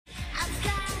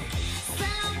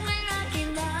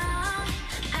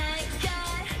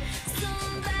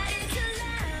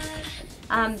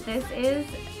This is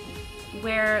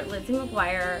where Lizzie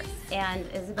McGuire and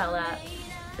Isabella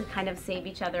kind of save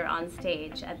each other on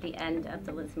stage at the end of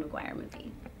the Lizzie McGuire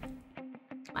movie.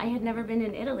 I had never been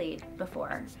in Italy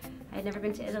before. I had never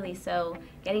been to Italy, so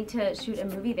getting to shoot a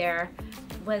movie there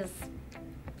was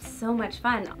so much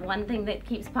fun. One thing that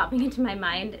keeps popping into my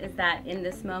mind is that in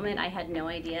this moment I had no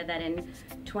idea that in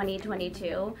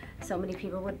 2022 so many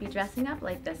people would be dressing up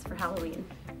like this for Halloween.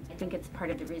 I think it's part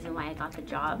of the reason why I got the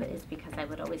job is because I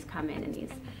would always come in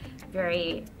these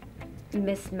very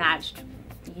mismatched,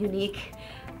 unique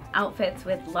outfits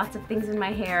with lots of things in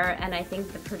my hair, and I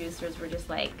think the producers were just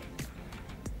like,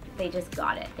 they just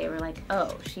got it. They were like,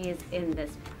 oh, she is in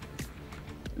this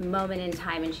moment in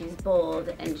time and she's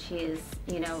bold and she's,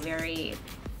 you know,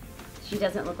 she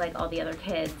doesn't look like all the other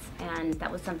kids, and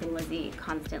that was something Lizzie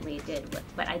constantly did,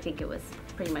 but I think it was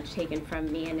pretty much taken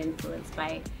from me and influenced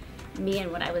by me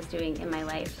and what I was doing in my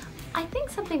life. I think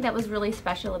something that was really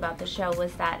special about the show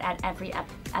was that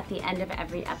at the end of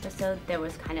every episode there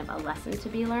was kind of a lesson to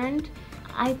be learned.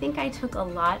 I think I took a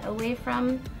lot away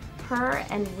from her,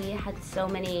 and we had so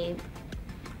many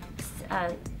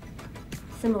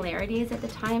similarities at the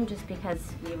time just because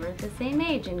we were the same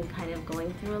age and kind of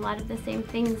going through a lot of the same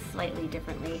things slightly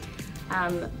differently.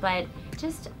 But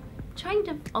just trying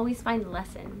to always find a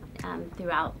lesson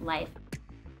throughout life.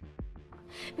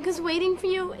 Because waiting for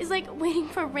you is like waiting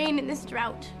for rain in this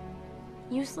drought.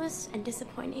 Useless and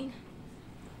disappointing.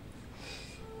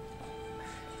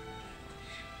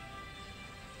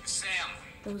 Sam!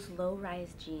 Those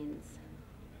low-rise jeans.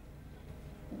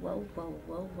 Whoa, whoa,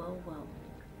 whoa, whoa, whoa.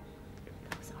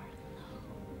 Those are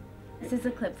low. This is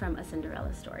a clip from A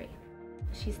Cinderella Story.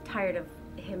 She's tired of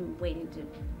him waiting to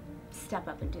step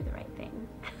up and do the right thing.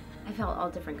 I felt all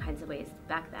different kinds of ways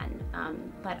back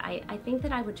then, but I think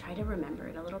that I would try to remember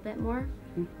it a little bit more.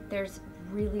 There's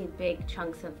really big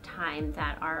chunks of time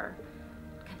that are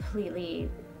completely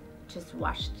just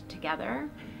washed together,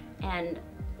 and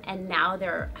now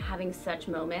they're having such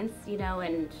moments, you know,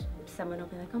 and someone will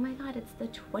be like, oh my God, it's the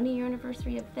 20-year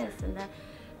anniversary of this,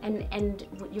 and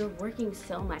you're working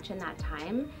so much in that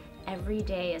time. Every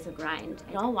day is a grind.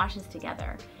 It all washes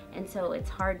together. And so it's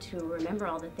hard to remember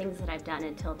all the things that I've done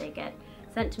until they get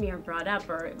sent to me or brought up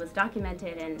or it was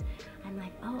documented, and I'm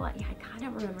like, oh yeah, I kind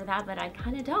of remember that, but I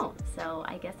kind of don't. So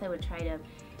I guess I would try to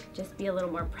just be a little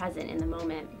more present in the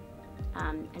moment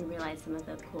and realize some of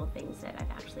the cool things that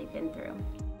I've actually been through.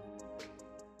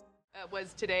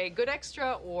 Was today good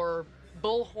extra or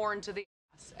bullhorn to the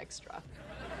ass extra?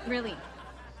 Really,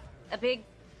 a big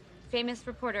famous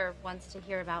reporter wants to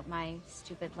hear about my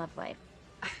stupid love life.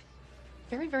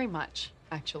 Very, very much,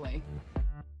 actually.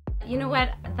 You know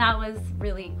what? That was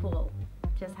really cool,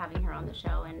 just having her on the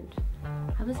show, and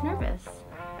I was nervous.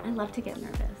 I love to get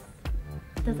nervous.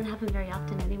 It doesn't happen very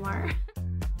often anymore.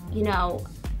 You know,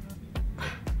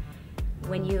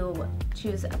 when you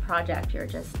choose a project, you're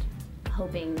just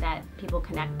hoping that people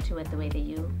connect to it the way that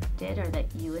you did or that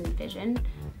you envisioned.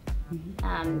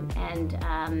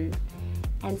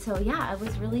 And so yeah, I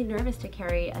was really nervous to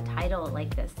carry a title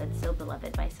like this that's so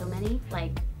beloved by so many.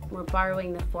 Like, we're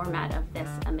borrowing the format of this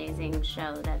amazing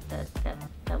show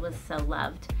that was so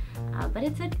loved, but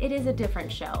it is a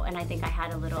different show, and I think I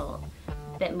had a little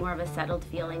bit more of a settled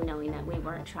feeling knowing that we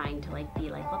weren't trying to like be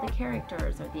like, well, the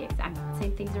characters or the exact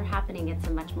same things are happening. It's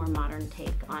a much more modern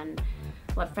take on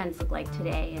what friends look like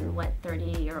today and what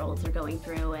 30-year-olds are going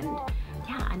through, and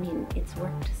yeah, I mean, it's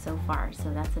worked so far,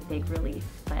 so that's a big relief,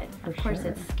 but of course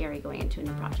it's scary going into a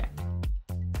new project.